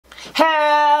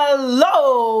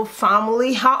Hello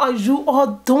family, how are you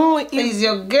all doing? It is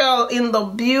your girl in the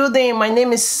building. My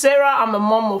name is Sarah. I'm a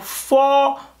mom of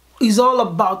 4. It's all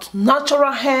about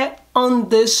natural hair on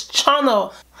this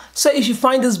channel. So if you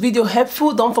find this video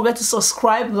helpful, don't forget to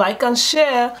subscribe, like and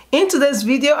share. In today's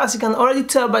video, as you can already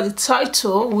tell by the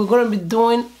title, we're going to be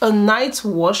doing a night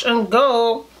wash and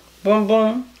go. Boom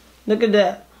boom, look at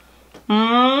that.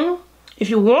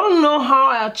 If you want to know how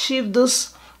I achieved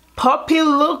this puppy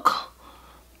look,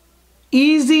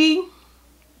 easy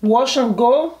wash and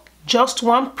go, just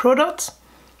one product,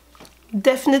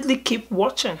 definitely keep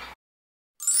watching.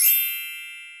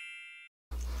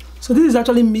 So this is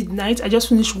actually midnight. I just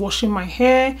finished washing my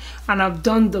hair and I've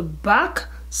done the back,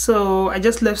 so I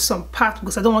just left some part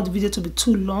because I don't want the video to be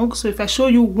too long. So if I show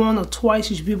you one or twice,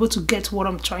 you should be able to get what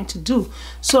I'm trying to do.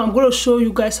 So I'm going to show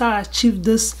you guys how I achieved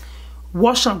this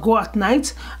wash and go at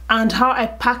night and how I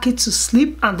pack it to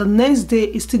sleep, and the next day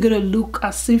it's still gonna look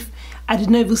as if I did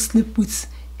not even sleep with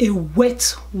a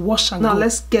wet wash and go. Now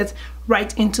let's get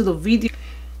right into the video.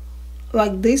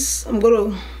 Like this, I'm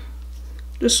gonna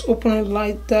just open it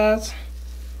like that,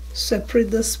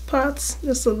 separate this part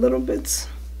just a little bit.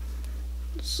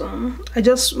 So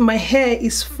my hair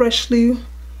is freshly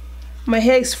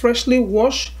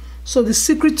washed. So the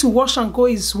secret to wash and go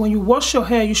is when you wash your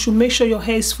hair, you should make sure your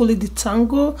hair is fully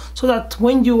detangled, so that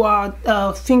when you are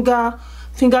finger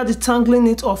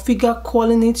detangling it or finger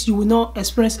coiling it, you will not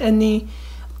experience any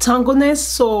tangleness.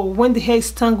 So when the hair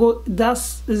is tangled, that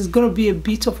is going to be a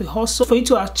bit of a hustle for you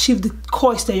to achieve the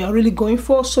coils that you are really going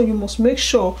for. So you must make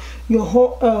sure your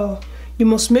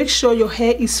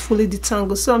hair is fully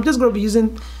detangled. So I'm just going to be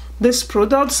using this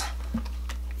product,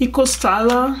 Eco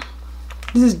Styler.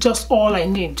 This is just all I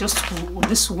need, just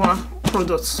this one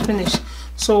product, finished.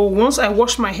 So once I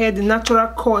wash my hair, the natural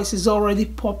coils is already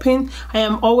popping. I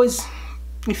am always,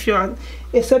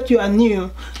 except you are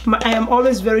new, I am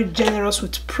always very generous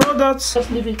with products.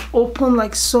 Just leave it open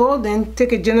like so, then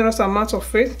take a generous amount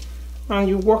of it and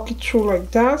you walk it through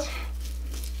like that.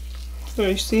 So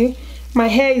you see, my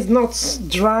hair is not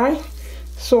dry,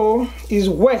 so it's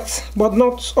wet but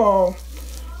not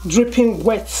dripping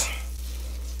wet.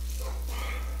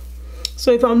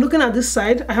 So if I'm looking at this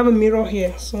side, I have a mirror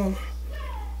here, so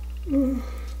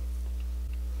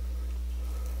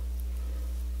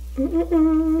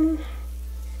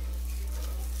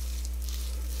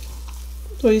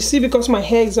so you see, because my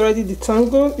hair is already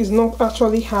detangled, it's not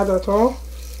actually hard at all.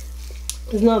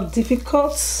 It's not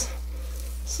difficult.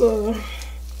 So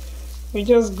we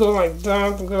just go like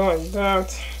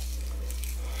that,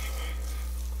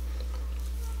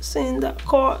 seeing that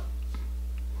cord.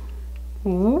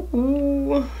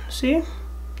 Ooh, see,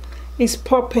 it's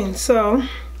popping. So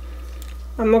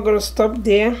I'm not gonna stop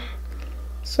there.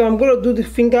 So I'm gonna do the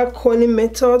finger coiling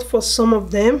method for some of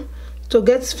them. To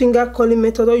get finger coiling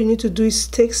method, all you need to do is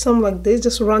take some like this,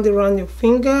 just round it around your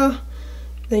finger,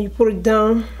 then you put it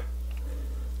down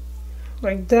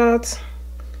like that,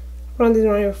 round it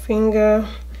around your finger.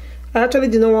 I actually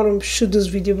did not want to shoot this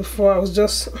video before. I was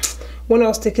just, when I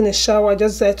was taking a shower, I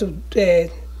just had to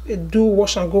do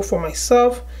wash and go for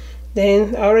myself.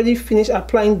 Then I already finished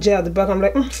applying gel at the back. I'm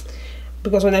like,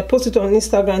 because when I post it on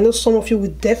Instagram, I know some of you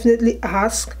would definitely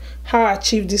ask how I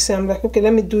achieved this, and I'm like, okay,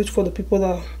 let me do it for the people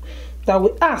that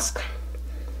would ask.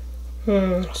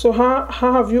 So how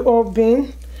have you all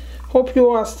been? Hope you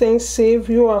are staying safe,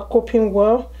 you are coping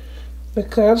well,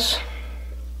 because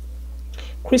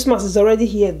Christmas is already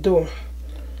here though.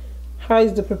 How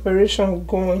is the preparation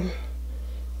going?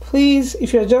 Please,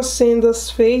 if you're just seeing this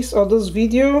face or this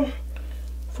video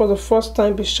for the first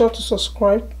time, be sure to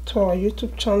subscribe to our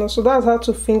YouTube channel. So that's how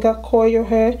to finger coil your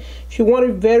hair. If you want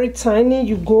it very tiny,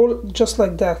 you go just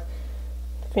like that.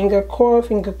 Finger coil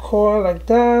like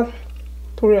that.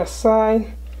 Put it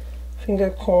aside. Finger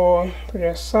coil, put it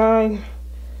aside.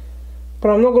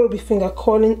 But I'm not going to be finger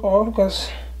coiling all because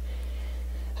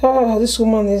this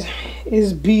woman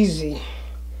is busy.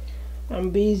 I'm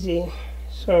busy.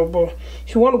 So, but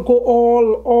if you want to go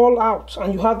all out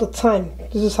and you have the time,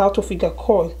 this is how to finger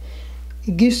coil.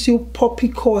 It gives you poppy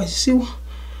coils. See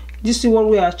what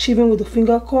we are achieving with the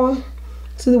finger coil?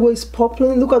 See the way it's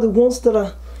popping? Look at the ones that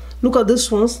are, look at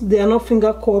these ones, they are not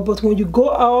finger coil, but when you go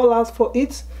all out for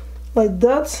it like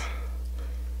that,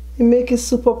 you make it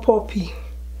super poppy.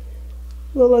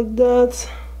 Go like that.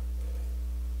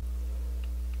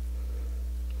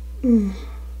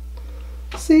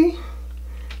 See?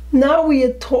 Now we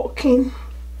are talking.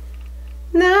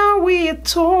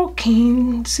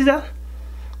 See that?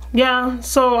 yeah,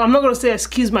 so I'm not gonna say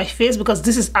excuse my face because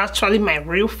this is actually my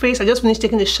real face. I just finished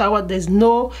taking the shower. There's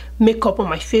no makeup on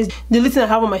my face. The only thing I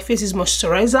have on my face is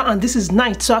moisturizer, and this is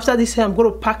night. So after this hair, I'm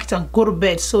gonna pack it and go to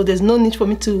bed. So there's no need for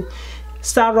me to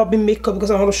start rubbing makeup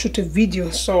because I want to shoot a video.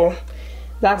 So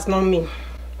that's not me.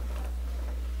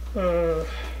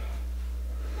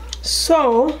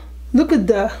 So look at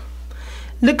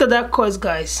that course,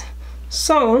 guys.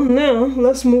 So now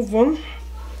let's move on.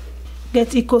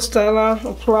 Get Eco Styler,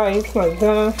 apply it like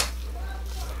that.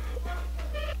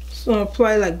 So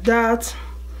apply like that.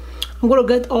 I'm gonna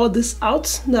get all this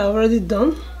out that I've already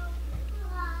done.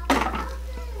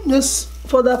 Just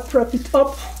further prep it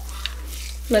up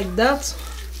like that.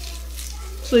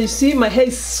 So you see my hair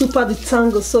is super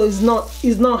detangled, so it's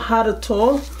not hard at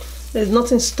all. There's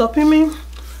nothing stopping me.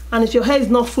 And if your hair is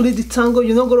not fully detangled,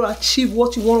 you're not going to achieve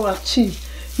what you want to achieve.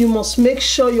 You must make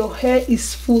sure your hair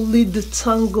is fully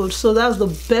detangled. So that's the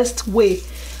best way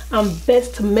and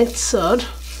best method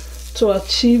to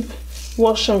achieve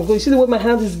wash and go. You see the way my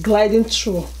hand is gliding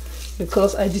through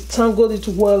because I detangled it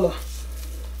well.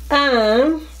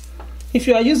 And if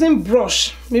you are using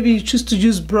brush, maybe you choose to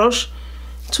use brush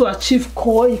to achieve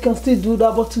core, you can still do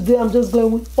that. But today I'm just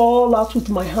going with all out with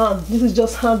my hand. This is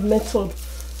just hand method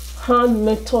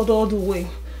all the way.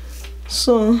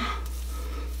 So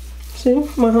see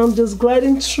my hand just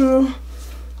gliding through.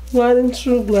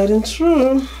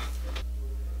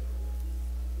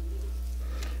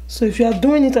 So if you are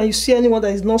doing it and you see anyone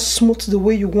that is not smooth the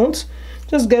way you want,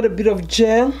 just get a bit of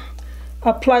gel,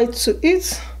 apply it to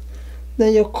it,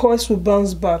 then your coils will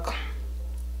bounce back.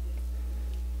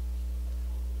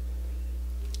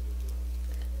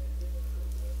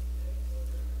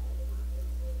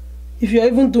 If you're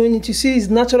even doing it, you see it's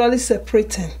naturally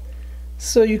separating.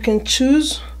 So you can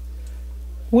choose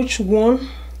which one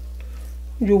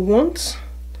you want.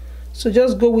 So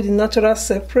just go with the natural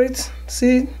separate.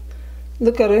 See,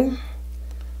 look at it,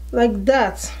 like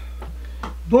that.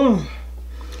 Boom.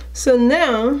 So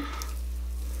now,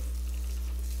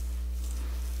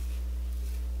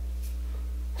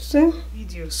 see,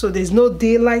 video. So there's no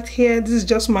daylight here. This is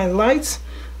just my light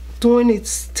doing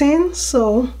its thing.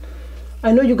 So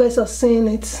I know you guys are seeing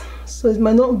it, so it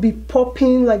might not be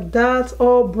popping like that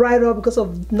or brighter because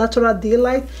of natural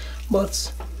daylight,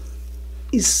 but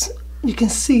you can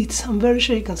see it. I'm very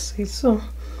sure you can see it. So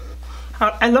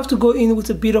I love to go in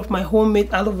with a bit of my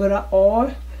homemade aloe vera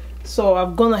oil, so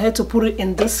I've gone ahead to put it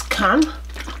in this can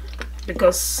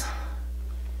because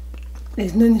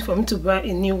there's no need for me to buy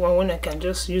a new one when I can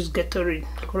just use Gatorade,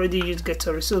 already use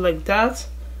Gatorade. So like that,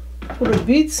 put a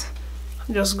bit,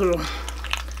 just go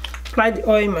apply the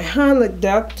oil in my hand like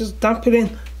that, just dump it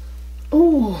in.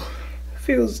 Oh,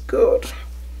 feels good.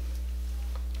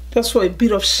 Just for a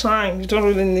bit of shine. You don't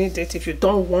really need it if you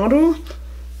don't want to.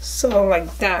 So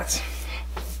like that.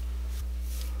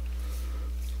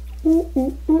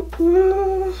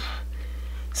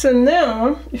 So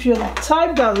now, if you're the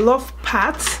type that love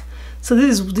parts, so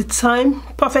this is the time,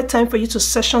 perfect time for you to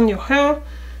session your hair.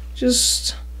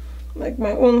 Just like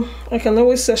my own, I can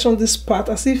always session this part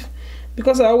as if,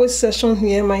 because I always session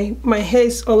here, my hair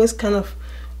is always kind of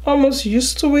almost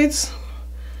used to it.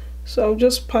 So I'll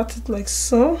just pat it like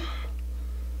so.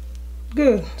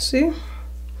 Good, see?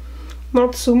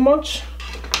 Not too much.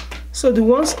 So the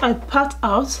ones I pat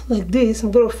out like this,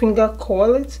 I'm going to finger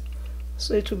coil it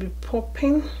so it will be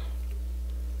popping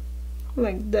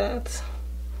like that.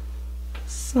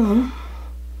 So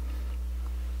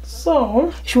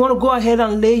if you want to go ahead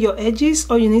and lay your edges,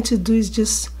 all you need to do is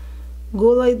just go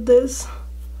like this,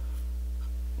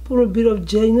 put a bit of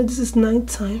gel. You know this is night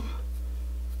time,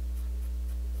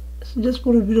 so just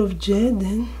put a bit of gel,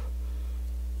 then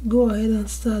go ahead and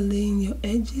start laying your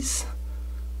edges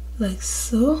like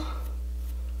so.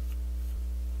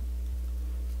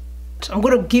 So I'm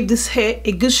gonna give this hair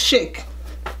a good shake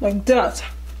like that.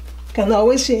 Can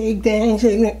always shake then,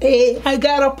 shake then. Hey, I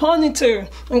got a ponytail.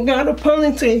 I got a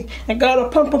ponytail. I got a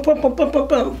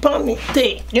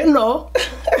ponytail. You know.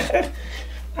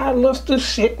 I love to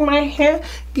shake my hair.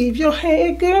 Give your hair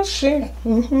a good shake.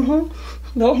 Don't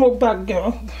hold back,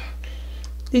 girl.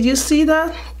 Did you see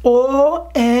that?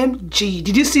 OMG.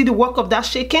 Did you see the work of that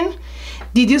shaking?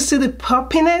 Did you see the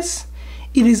poppiness?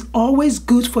 It is always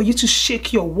good for you to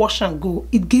shake your wash and go.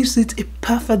 It gives it a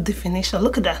perfect definition.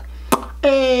 Look at that.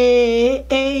 Hey,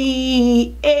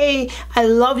 hey, hey. I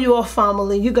love you all,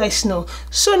 family. You guys know.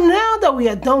 So now that we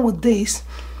are done with this,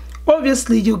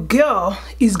 obviously your girl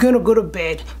is gonna go to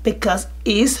bed because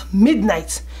it's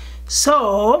midnight.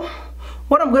 So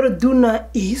what I'm gonna do now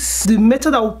is the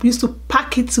method I will use to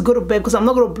pack it to go to bed, because I'm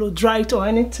not gonna blow dry it or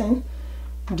anything.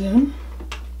 Then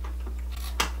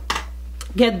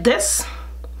get this,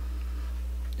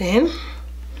 then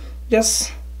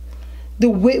just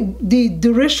the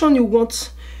direction you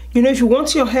want. You know, if you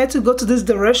want your hair to go to this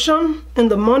direction in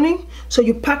the morning, so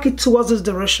you pack it towards this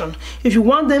direction. If you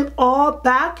want them all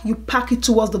back, you pack it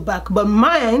towards the back. But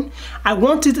mine, I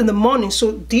want it in the morning,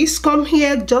 so this come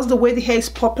here just the way the hair is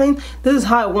popping. This is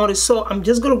how I want it. So I'm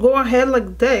just gonna go ahead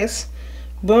like this,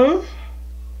 boom,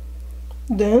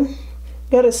 then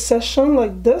get a section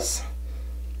like this,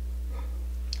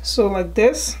 so like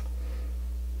this,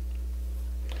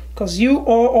 because you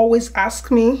all always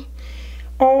ask me,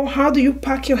 oh, how do you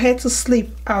pack your hair to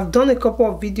sleep? I've done a couple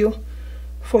of videos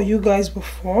for you guys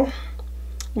before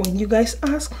when you guys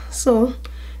ask. So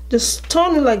just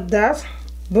turn it like that,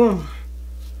 boom,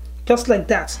 just like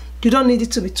that. You don't need it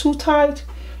to be too tight,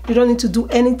 you don't need to do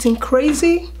anything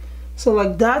crazy. So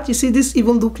like that, you see this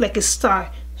even look like a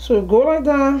star. So go like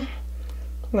that,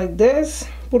 like this,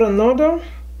 put another,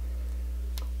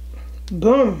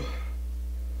 boom.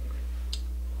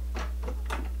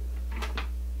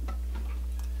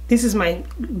 This is my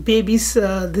baby's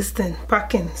this thing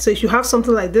packing. So if you have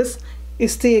something like this,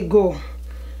 it's still a go.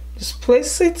 Just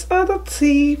place it at the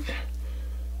tip,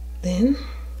 then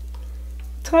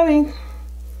turn it,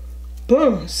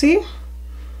 boom. See,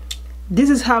 this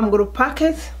is how I'm gonna pack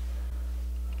it,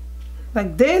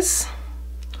 like this.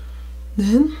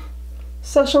 Then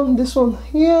section this one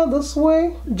here this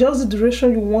way, just the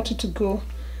direction you want it to go,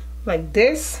 like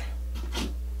this.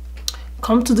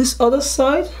 Come to this other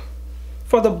side.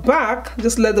 For the back,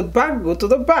 just let the back go to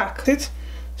the back.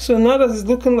 So now that it's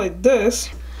looking like this,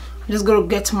 I'm just gonna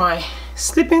get my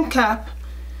sleeping cap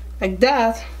like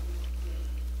that.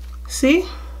 See,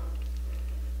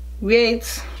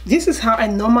 wait, this is how I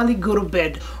normally go to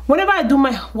bed. Whenever I do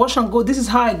my wash and go, this is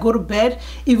how I go to bed,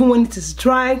 even when it is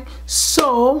dry.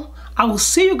 So I will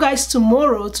see you guys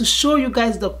tomorrow to show you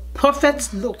guys the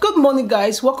perfect look. Good morning,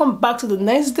 guys. Welcome back to the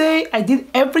next day. I did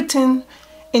everything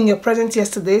in your present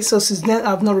yesterday, so since then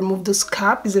I've not removed this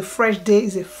cap. It's a fresh day,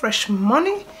 it's a fresh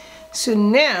morning. So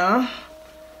now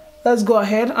let's go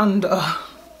ahead and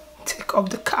take off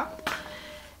the cap.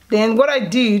 Then what I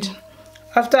did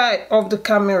after I off the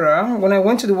camera, when I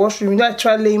went to the washroom, I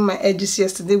tried laying my edges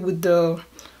yesterday with the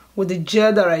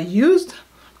gel that I used,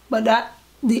 but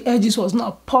the edges was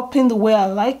not popping the way I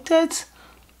liked it.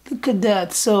 Look at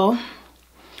that. So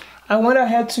I went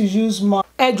ahead to use my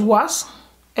edge wash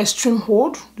extreme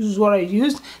hold. This is what I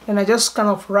used, and I just kind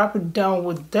of wrap it down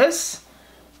with this.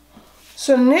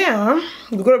 So now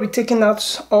we're going to be taking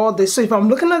out all this. So if I'm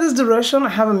looking at this direction, I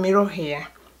have a mirror here,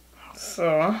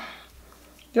 so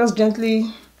just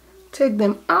gently take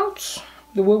them out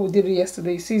the way we did it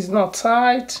yesterday. You see, it's not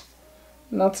tight,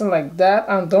 nothing like that.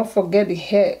 And don't forget, the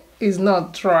hair is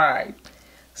not dry,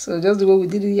 so just the way we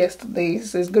did it yesterday.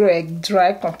 So it's going to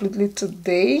dry completely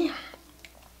today.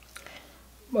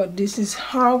 But this is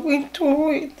how we do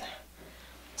it.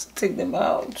 Let's take them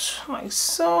out like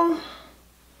so.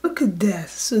 Look at that.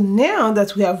 So now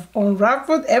that we have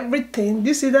unraveled everything, do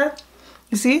you see that?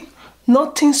 You see?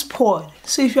 Nothing spoiled.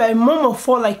 So if you're a mom of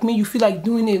four like me, you feel like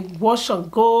doing a wash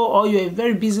and go, or you're a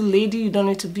very busy lady, you don't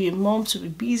need to be a mom to be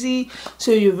busy.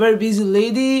 So you're a very busy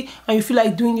lady and you feel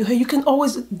like doing your hair, you can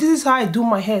always, this is how I do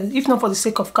my hair. If not for the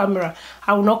sake of camera,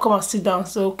 I will not come and sit down.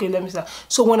 So okay, let me start.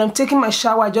 So when I'm taking my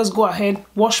shower, I just go ahead,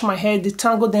 wash my hair,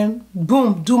 detangle them,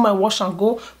 boom, do my wash and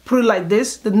go, put it like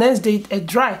this. The next day it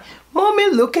dry.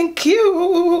 Mommy looking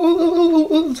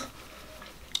cute.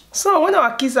 So when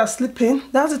our kids are sleeping,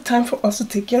 that's the time for us to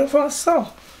take care of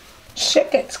ourselves.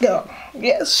 Shake it, girl.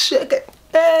 Yes, shake it.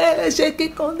 Shake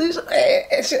it, condition. Shake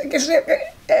it, shake it. Shake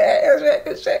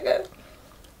it, shake it.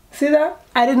 See that?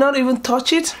 I did not even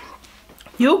touch it.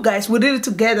 You guys, we did it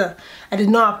together. I did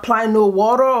not apply no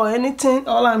water or anything.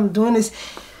 All I'm doing is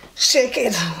shake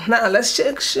it. Now let's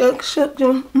shake, shake, shake.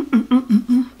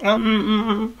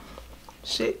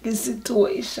 Shaky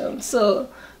situation. So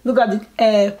look at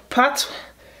the part.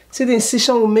 See the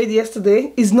incision we made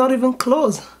yesterday is not even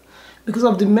closed because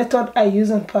of the method I used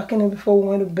in packing it before we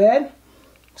went to bed.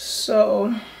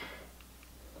 So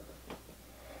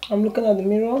I'm looking at the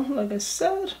mirror, like I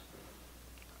said.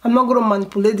 I'm not going to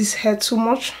manipulate this hair too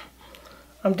much.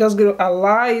 I'm just going to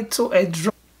allow it to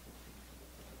dry.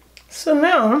 So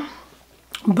now,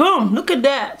 boom, look at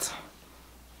that.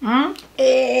 Let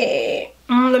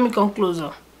me come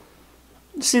closer.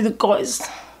 See the coils.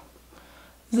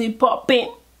 They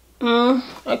popping.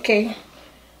 Okay.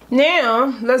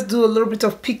 Now let's do a little bit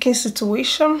of picking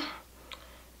situation,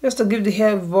 just to give the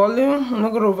hair volume. I'm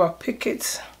not gonna over pick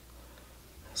it.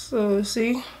 So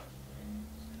see.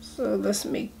 So let's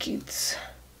make it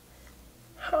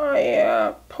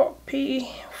higher,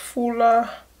 poppy, fuller,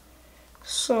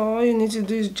 So all you need to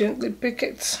do is gently pick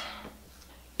it.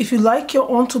 If you like your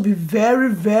own to be very,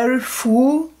 very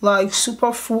full, like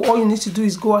super full, all you need to do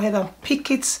is go ahead and pick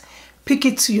it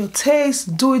to your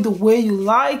taste, do it the way you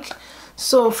like.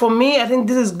 So for me, I think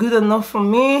this is good enough for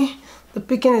me. The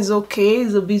picking is okay,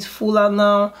 it's a bit fuller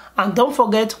now. And don't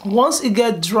forget, once it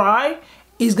gets dry,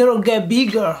 it's gonna get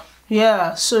bigger.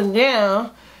 Yeah, so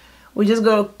now we're just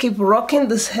gonna keep rocking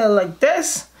this hair like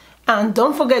this. And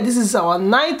don't forget, this is our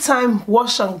nighttime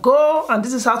wash and go, and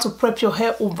this is how to prep your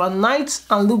hair overnight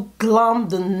and look glam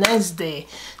the next day.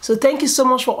 So thank you so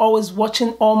much for always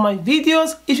watching all my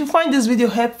videos. If you find this video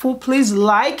helpful, please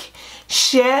like,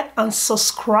 share and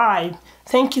subscribe.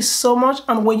 Thank you so much.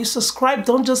 And when you subscribe,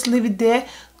 don't just leave it there,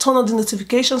 turn on the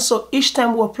notifications so each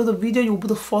time we upload a video, you'll be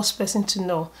the first person to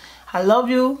know. I love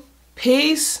you.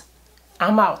 Peace.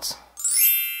 I'm out.